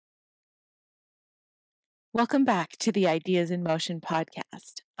Welcome back to the Ideas in Motion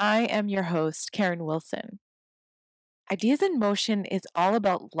podcast. I am your host, Karen Wilson. Ideas in Motion is all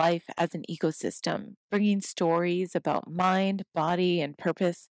about life as an ecosystem, bringing stories about mind, body, and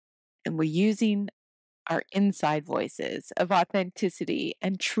purpose, and we're using our inside voices of authenticity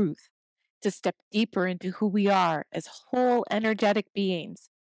and truth to step deeper into who we are as whole energetic beings.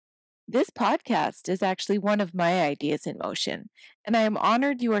 This podcast is actually one of my ideas in motion, and I am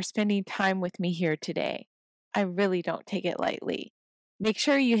honored you are spending time with me here today. I really don't take it lightly. Make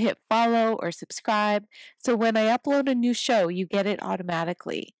sure you hit follow or subscribe so when I upload a new show, you get it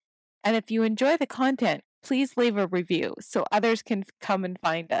automatically. And if you enjoy the content, please leave a review so others can come and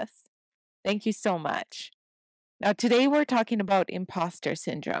find us. Thank you so much. Now, today we're talking about imposter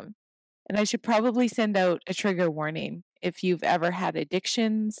syndrome, and I should probably send out a trigger warning if you've ever had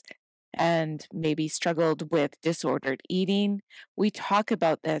addictions and maybe struggled with disordered eating. We talk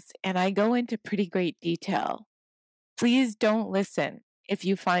about this and I go into pretty great detail. Please don't listen if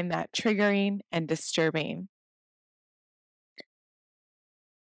you find that triggering and disturbing.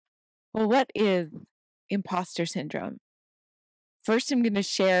 Well, what is imposter syndrome? First, I'm going to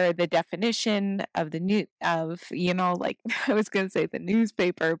share the definition of like I was going to say the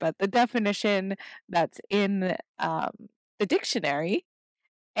newspaper, but the definition that's in the dictionary.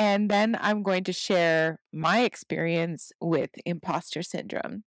 And then I'm going to share my experience with imposter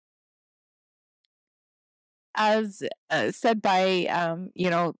syndrome. As said by,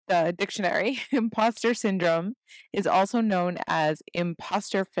 the dictionary, imposter syndrome is also known as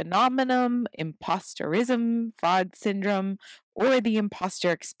imposter phenomenon, imposterism, fraud syndrome, or the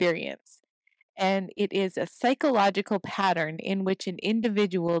imposter experience. And it is a psychological pattern in which an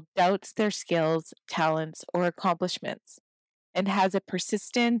individual doubts their skills, talents, or accomplishments and has a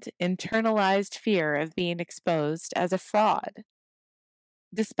persistent, internalized fear of being exposed as a fraud.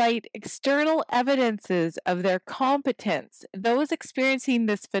 Despite external evidences of their competence, those experiencing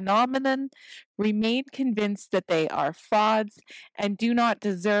this phenomenon remain convinced that they are frauds and do not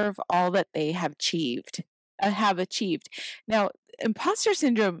deserve all that they have achieved. Now, imposter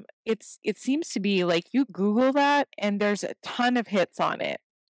syndrome, it seems to be like you Google that and there's a ton of hits on it.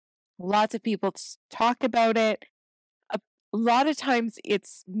 Lots of people talk about it. A lot of times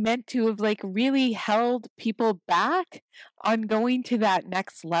it's meant to have like really held people back on going to that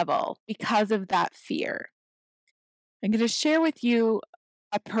next level because of that fear. I'm going to share with you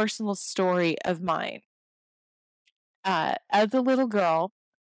a personal story of mine. As a little girl,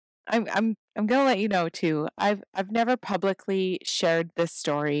 I'm going to let you know too. I've never publicly shared this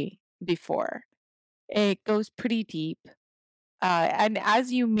story before. It goes pretty deep. And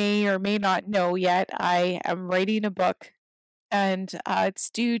as you may or may not know yet, I am writing a book and it's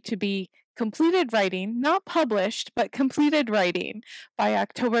due to be completed writing, not published, but completed writing by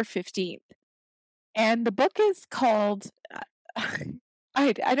October 15th. And the book is called,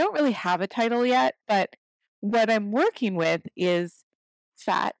 I don't really have a title yet, but what I'm working with is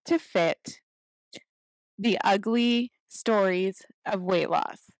Fat to Fit, the ugly stories of weight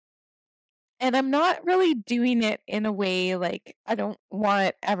loss. And I'm not really doing it in a way like I don't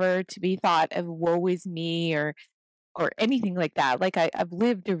want ever to be thought of woe is me or anything like that. Like I've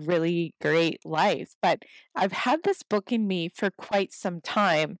lived a really great life, but I've had this book in me for quite some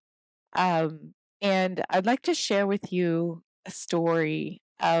time. Um, and I'd like to share with you a story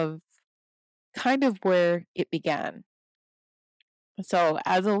of kind of where it began. So,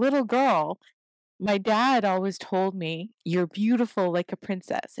 as a little girl, my dad always told me, "You're beautiful like a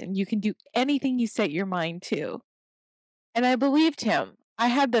princess, and you can do anything you set your mind to." And I believed him. I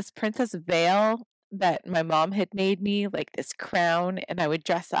had this princess veil that my mom had made me, like this crown, and I would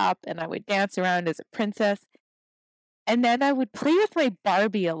dress up and I would dance around as a princess. And then I would play with my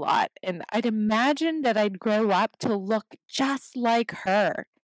Barbie a lot, and I'd imagine that I'd grow up to look just like her.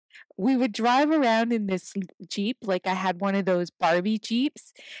 We would drive around in this Jeep, like I had one of those Barbie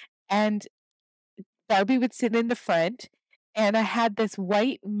Jeeps, and Barbie would sit in the front, and I had this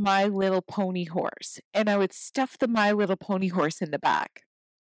white My Little Pony horse, and I would stuff the My Little Pony horse in the back.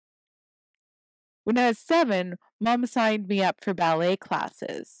 When I was 7, mom signed me up for ballet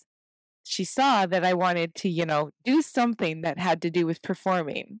classes. She saw that I wanted to, do something that had to do with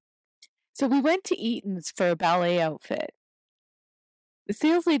performing. So we went to Eaton's for a ballet outfit. The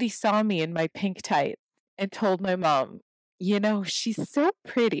sales lady saw me in my pink tights and told my mom, she's so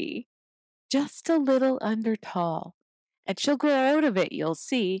pretty, just a little under tall, and she'll grow out of it, you'll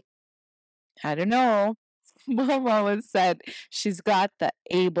see. I don't know. Mom always said she's got the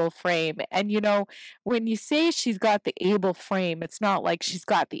able frame. And when you say she's got the able frame, it's not like she's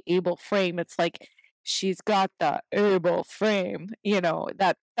got the able frame. It's like she's got the able frame,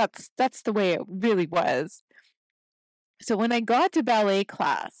 that's the way it really was. So when I got to ballet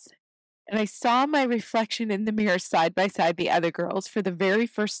class and I saw my reflection in the mirror side by side the other girls for the very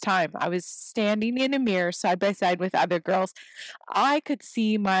first time, I was standing in a mirror side by side with other girls. I could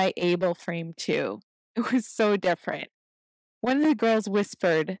see my able frame too. It was so different. One of the girls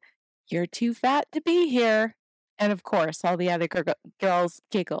whispered, "You're too fat to be here." And of course, all the other girls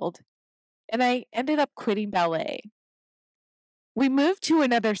giggled. And I ended up quitting ballet. We moved to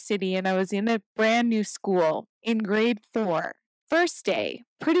another city and I was in a brand new school in grade 4. First day,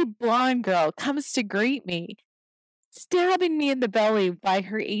 pretty blonde girl comes to greet me, stabbing me in the belly by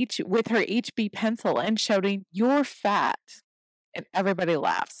her with her HB pencil and shouting, "You're fat." And everybody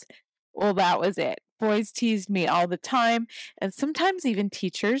laughs. Well, that was it. Boys teased me all the time, and sometimes even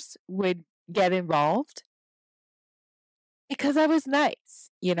teachers would get involved because I was nice,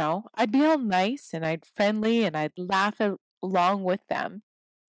 I'd be all nice and I'd friendly and I'd laugh along with them.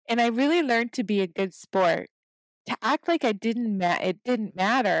 And I really learned to be a good sport, to act like it didn't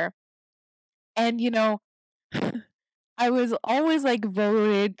matter. And I was always like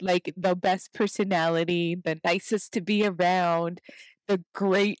voted like the best personality, the nicest to be around, the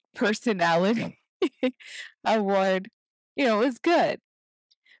great personality award. It was good.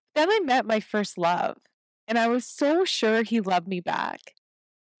 Then I met my first love, and I was so sure he loved me back.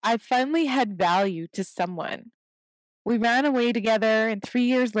 I finally had value to someone. We ran away together, and 3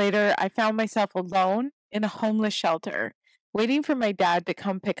 years later, I found myself alone in a homeless shelter, waiting for my dad to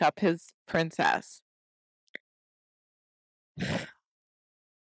come pick up his princess.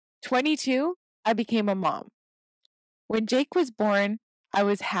 22, I became a mom. When Jake was born, I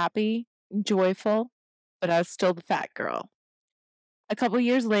was happy and joyful, but I was still the fat girl. A couple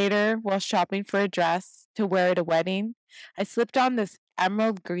years later, while shopping for a dress to wear at a wedding, I slipped on this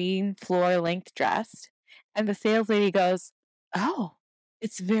emerald green floor length dress, and the sales lady goes, "Oh,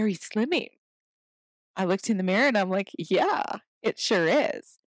 it's very slimming." I looked in the mirror and I'm like, "Yeah, it sure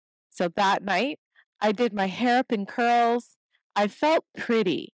is." So that night, I did my hair up in curls. I felt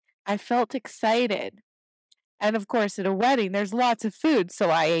pretty. I felt excited. And of course, at a wedding, there's lots of food,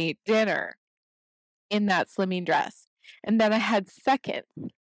 so I ate dinner in that slimming dress. And then I had second.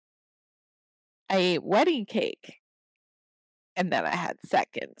 I ate wedding cake, and then I had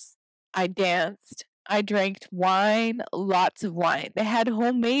seconds. I danced. I drank wine, lots of wine. They had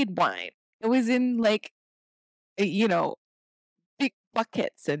homemade wine. It was in like, you know, big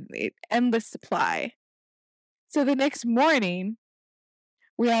buckets and endless supply. So the next morning,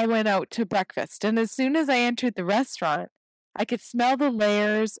 we all went out to breakfast. And as soon as I entered the restaurant, I could smell the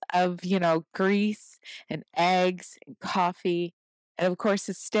layers of, grease and eggs and coffee, and of course,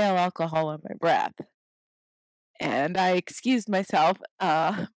 the stale alcohol in my breath. And I excused myself,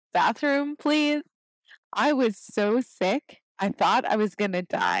 bathroom, please. I was so sick. I thought I was going to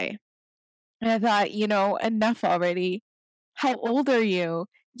die. And I thought, enough already. How old are you?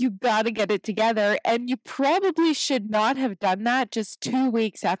 You got to get it together. And you probably should not have done that just 2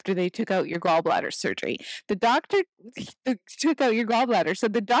 weeks after they took out your gallbladder surgery. The doctor took out your gallbladder. So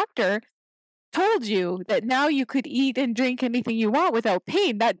the doctor told you that now you could eat and drink anything you want without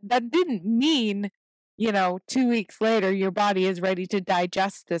pain. That didn't mean, 2 weeks later, your body is ready to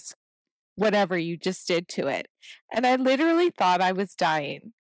digest this, whatever you just did to it. And I literally thought I was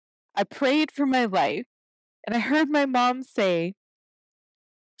dying. I prayed for my life. And I heard my mom say,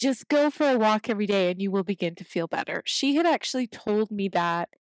 "Just go for a walk every day and you will begin to feel better." She had actually told me that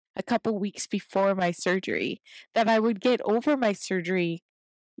a couple weeks before my surgery, that I would get over my surgery,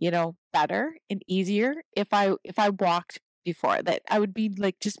 better and easier if I walked before, that I would be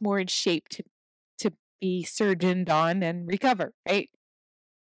like just more in shape to be surgeoned on and recover, right?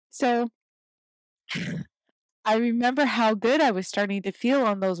 So I remember how good I was starting to feel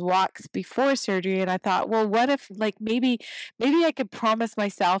on those walks before surgery, and I thought, well, what if like maybe I could promise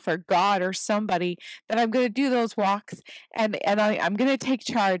myself or God or somebody that I'm going to do those walks, and I'm going to take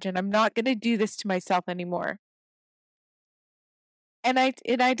charge, and I'm not going to do this to myself anymore. And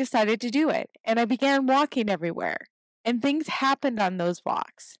I decided to do it, and I began walking everywhere, and things happened on those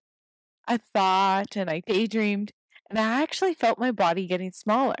walks. I thought and I daydreamed, and I actually felt my body getting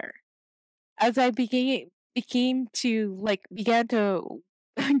smaller as I began to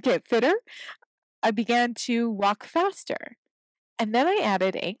get fitter. I began to walk faster, and then I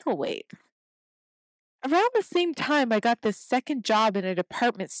added ankle weight. Around the same time, I got this second job in a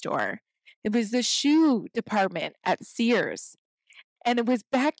department store. It was the shoe department at Sears. And it was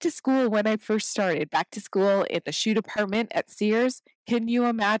back to school when I first started, back to school at the shoe department at Sears. Can you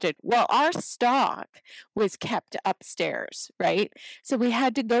imagine? Well, our stock was kept upstairs, right? So we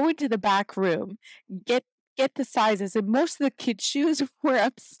had to go into the back room, get get the sizes, and most of the kids' shoes were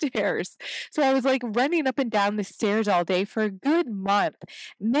upstairs. So I was like running up and down the stairs all day for a good month.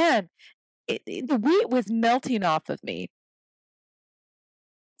 Man, the weight was melting off of me.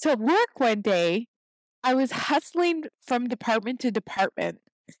 So at work one day, I was hustling from department to department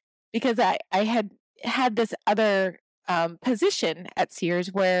because I had this other, position at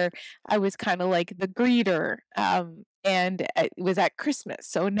Sears where I was kinda like the greeter, and it was at Christmas,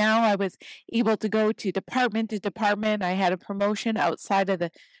 so now I was able to go to department. I had a promotion outside of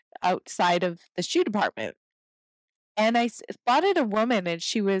the shoe department, and I spotted a woman, and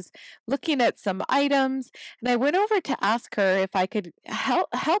she was looking at some items, and I went over to ask her if I could help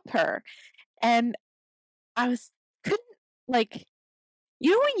her, and I was couldn't like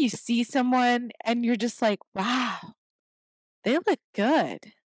you know when you see someone and you're just like, "Wow, they look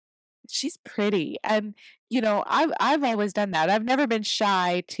good. She's pretty." And, I've always done that. I've never been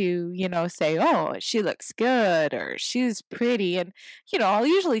shy to, say, "Oh, she looks good," or "She's pretty." And, I'll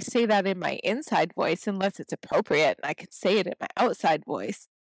usually say that in my inside voice unless it's appropriate and I could say it in my outside voice.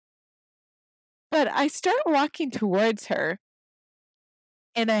 But I start walking towards her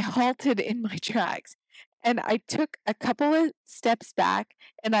and I halted in my tracks. And I took a couple of steps back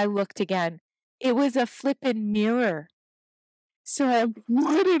and I looked again. It was a flippin' mirror. So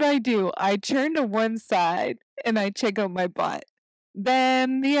what did I do? I turned to one side and I check out my butt.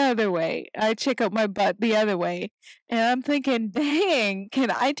 Then the other way. I check out my butt the other way. And I'm thinking, dang, can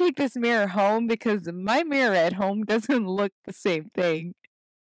I take this mirror home? Because my mirror at home doesn't look the same thing.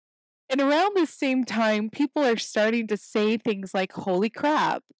 And around the same time, people are starting to say things like, holy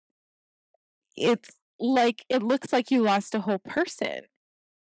crap, it's like it looks like you lost a whole person.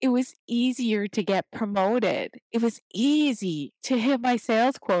 It was easier to get promoted. It was easy to hit my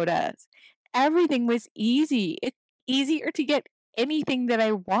sales quotas. Everything was easy. It's easier to get anything that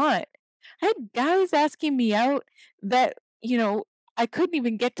I want. I had guys asking me out that, I couldn't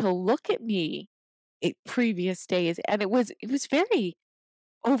even get to look at me previous days. And it was very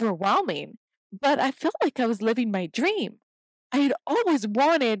overwhelming. But I felt like I was living my dream. I had always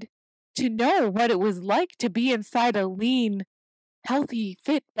wanted to know what it was like to be inside a lean, healthy,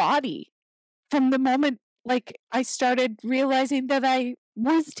 fit body from the moment, like, I started realizing that I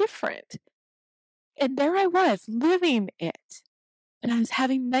was different. And there I was, living it, and I was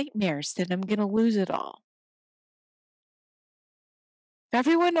having nightmares that I'm gonna lose it all. If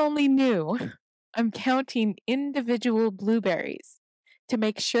everyone only knew I'm counting individual blueberries to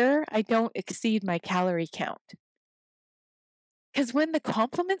make sure I don't exceed my calorie count. Because when the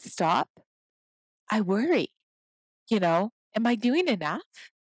compliments stop, I worry, am I doing enough?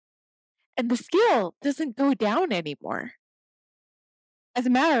 And the scale doesn't go down anymore. As a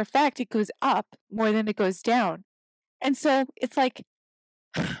matter of fact, it goes up more than it goes down. And so it's like,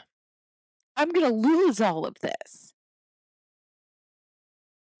 I'm going to lose all of this.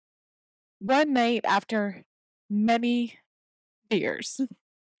 One night after many beers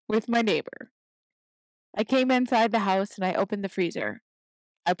with my neighbor, I came inside the house and I opened the freezer.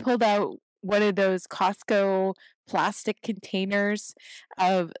 I pulled out one of those Costco plastic containers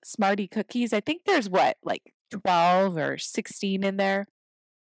of Smartie cookies. I think there's what, like 12 or 16 in there.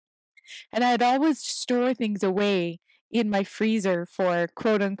 And I'd always store things away in my freezer for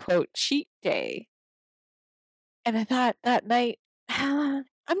quote unquote cheat day. And I thought that night, I'm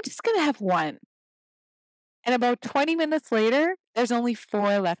just going to have one. And about 20 minutes later, there's only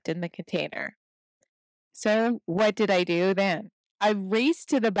four left in the container. So what did I do then? I raced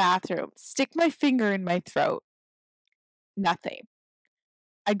to the bathroom, stick my finger in my throat. Nothing.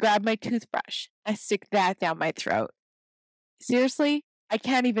 I grab my toothbrush. I stick that down my throat. Seriously, I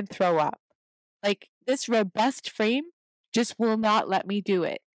can't even throw up. Like, this robust frame just will not let me do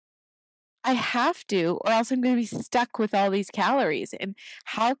it. I have to, or else I'm going to be stuck with all these calories. And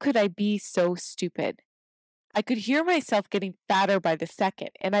how could I be so stupid? I could hear myself getting fatter by the second,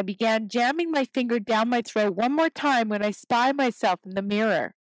 and I began jamming my finger down my throat one more time when I spy myself in the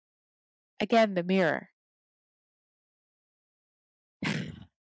mirror. Again, the mirror.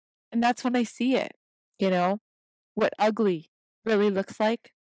 And that's when I see it, you know, what ugly really looks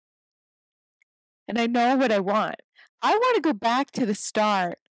like. And I know what I want. I want to go back to the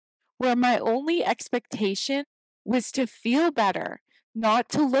start where my only expectation was to feel better, not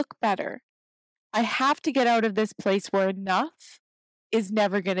to look better. I have to get out of this place where enough is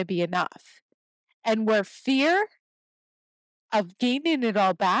never going to be enough, and where fear of gaining it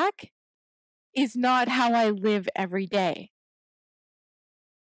all back is not how I live every day.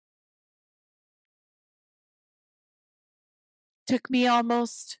 took me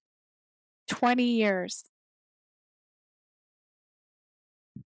almost 20 years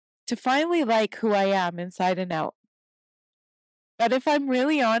to finally like who I am inside and out. But if I'm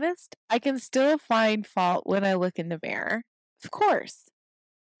really honest, I can still find fault when I look in the mirror. Of course.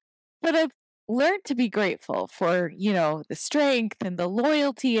 But I've learned to be grateful for, the strength and the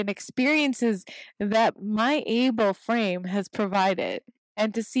loyalty and experiences that my able frame has provided,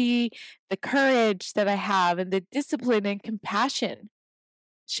 and to see the courage that I have and the discipline and compassion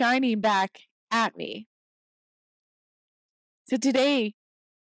shining back at me. So today,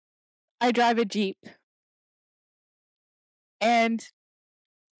 I drive a Jeep, and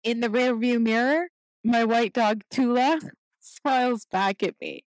in the rearview mirror, my white dog Tula smiles back at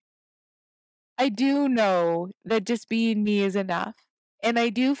me. I do know that just being me is enough. And I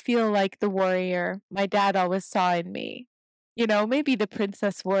do feel like the warrior my dad always saw in me. Maybe the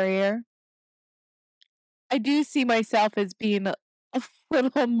princess warrior. I do see myself as being a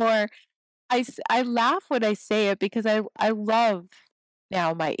little more. I laugh when I say it because I love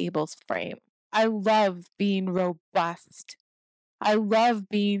now my Abel's frame. I love being robust. I love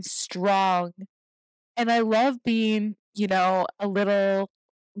being strong. And I love being, a little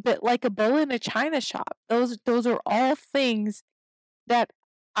bit like a bull in a china shop. Those are all things that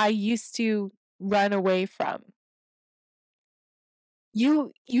I used to run away from.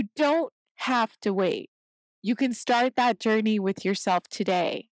 You don't have to wait. You can start that journey with yourself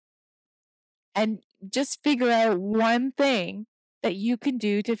today and just figure out one thing that you can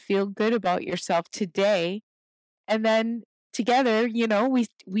do to feel good about yourself today, and then together,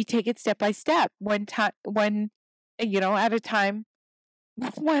 we take it step by step, one at a time,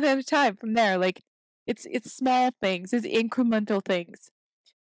 one at a time from there. Like it's small things, it's incremental things.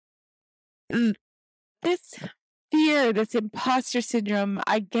 Mm, This fear, this imposter syndrome,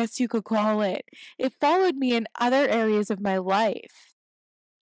 I guess you could call it followed me in other areas of my life.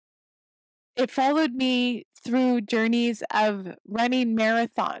 It followed me through journeys of running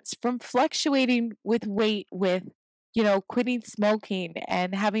marathons, from fluctuating with weight, with, quitting smoking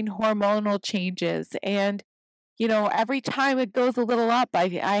and having hormonal changes. And, every time it goes a little up, I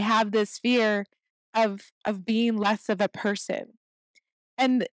have this fear of being less of a person.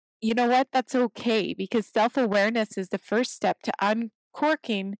 And you know what? That's okay, because self awareness is the first step to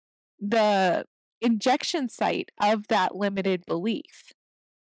uncorking the injection site of that limited belief.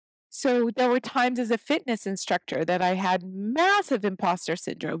 So there were times as a fitness instructor that I had massive imposter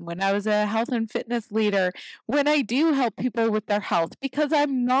syndrome, when I was a health and fitness leader, when I do help people with their health, because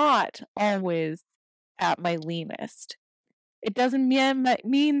I'm not always at my leanest. It doesn't mean that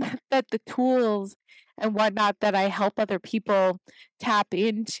the tools and whatnot that I help other people tap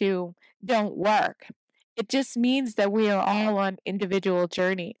into don't work. It just means that we are all on individual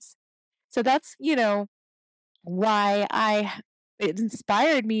journeys. So that's, why it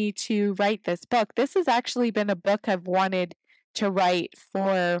inspired me to write this book. This has actually been a book I've wanted to write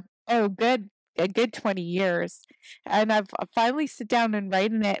for a good 20 years. And I finally sit down and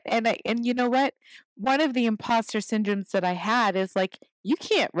writing it. And you know what? One of the imposter syndromes that I had is like, you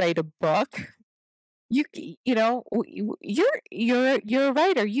can't write a book. You're a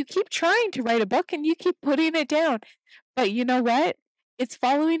writer. You keep trying to write a book and you keep putting it down. But you know what? It's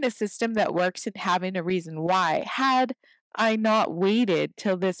following a system that works and having a reason why. Had I not waited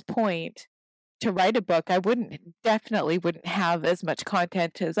till this point to write a book, I definitely wouldn't have as much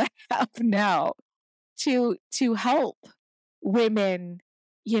content as I have now to help women,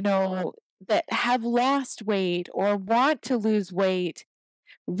 that have lost weight or want to lose weight,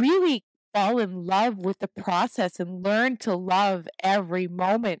 really fall in love with the process and learn to love every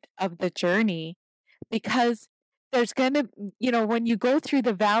moment of the journey. Because there's gonna when you go through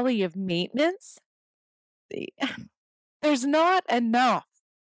the valley of maintenance, the there's not enough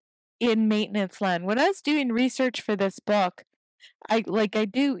in maintenance land. When I was doing research for this book, I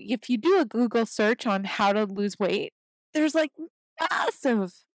do if you do a Google search on how to lose weight, there's, like,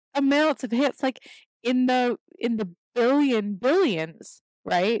 massive amounts of hits, like, in the billions,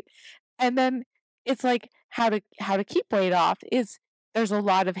 right? And then it's like how to keep weight off is there's a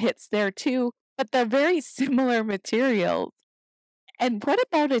lot of hits there too, but they're very similar materials. And what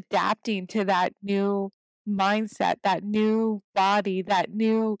about adapting to that new mindset, that new body, that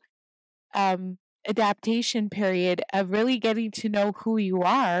new um, adaptation period of really getting to know who you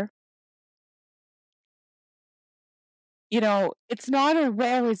are? It's not a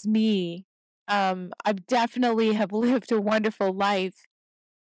rare as me. I definitely have lived a wonderful life,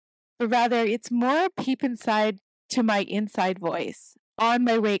 but rather it's more a peep inside to my inside voice on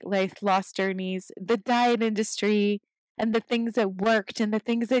my weight loss journeys, the diet industry, and the things that worked and the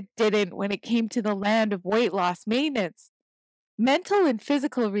things that didn't when it came to the land of weight loss maintenance. mental and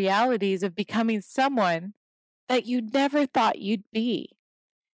physical realities of becoming someone that you never thought you'd be.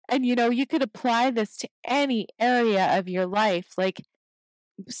 And you could apply this to any area of your life. Like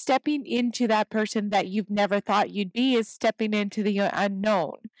stepping into that person that you've never thought you'd be is stepping into the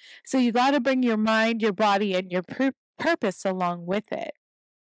unknown. So you got to bring your mind, your body, and your purpose along with it.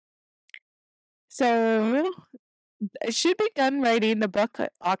 So I should be done writing the book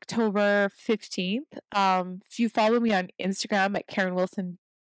October 15th. If you follow me on Instagram at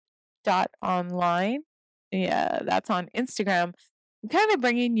KarenWilson.online, yeah, that's on Instagram. I'm kind of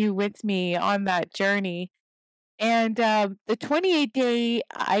bringing you with me on that journey. And the 28-day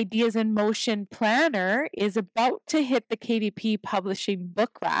Ideas in Motion planner is about to hit the KDP Publishing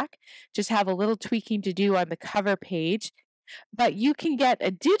book rack. Just have a little tweaking to do on the cover page. But you can get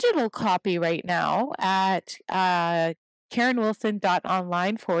a digital copy right now at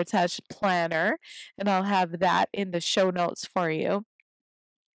KarenWilson.online/planner. And I'll have that in the show notes for you.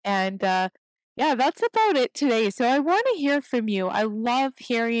 And yeah, that's about it today. So I want to hear from you. I love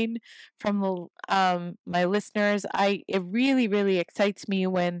hearing from my listeners. It really, really excites me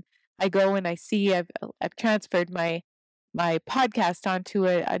when I go and I see I've transferred my podcast onto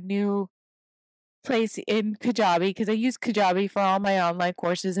a new place in Kajabi because I use Kajabi for all my online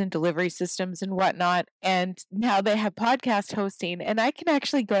courses and delivery systems and whatnot. And now they have podcast hosting, and I can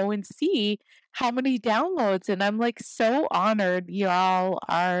actually go and see how many downloads. And I'm like so honored y'all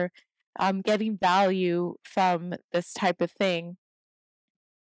are getting value from this type of thing.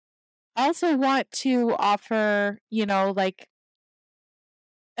 I also want to offer, like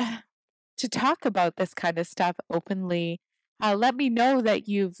to talk about this kind of stuff openly. Let me know that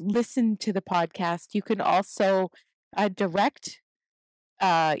you've listened to the podcast. You can also direct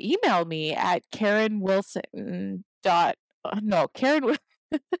email me at Karen Wilson dot no Karen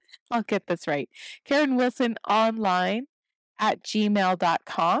I'll get this right. Karen Wilson online at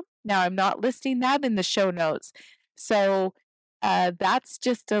gmail.com. Now I'm not listing that in the show notes. So that's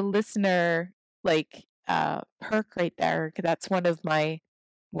just a listener perk right there. That's one of my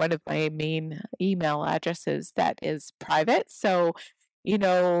main email addresses that is private. So,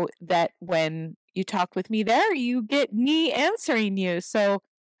 that when you talk with me there, you get me answering you. So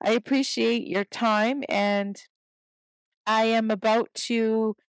I appreciate your time. And I am about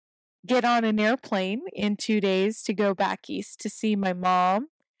to get on an airplane in 2 days to go back east to see my mom.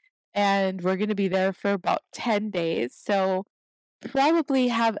 And we're going to be there for about 10 days. So probably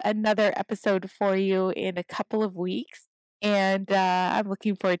have another episode for you in a couple of weeks. And I'm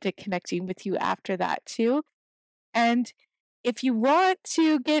looking forward to connecting with you after that too. And if you want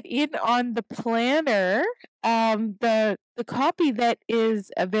to get in on the planner, the copy that is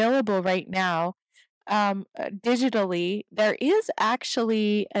available right now digitally, there is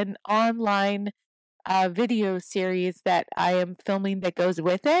actually an online video series that I am filming that goes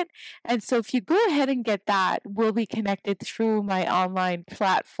with it. And so if you go ahead and get that, we'll be connected through my online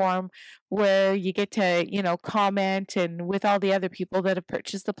platform where you get to, comment and with all the other people that have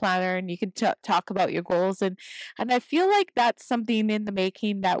purchased the planner and you can talk about your goals. And I feel like that's something in the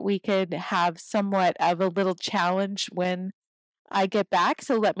making that we could have somewhat of a little challenge when I get back.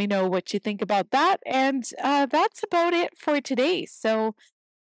 So let me know what you think about that. And that's about it for today. So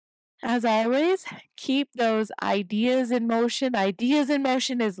as always, keep those ideas in motion. Ideas in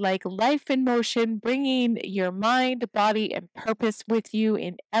motion is like life in motion, bringing your mind, body, and purpose with you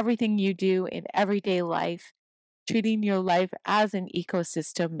in everything you do in everyday life, treating your life as an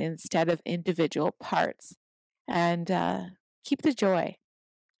ecosystem instead of individual parts. And keep the joy.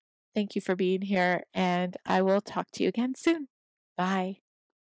 Thank you for being here, and I will talk to you again soon. Bye.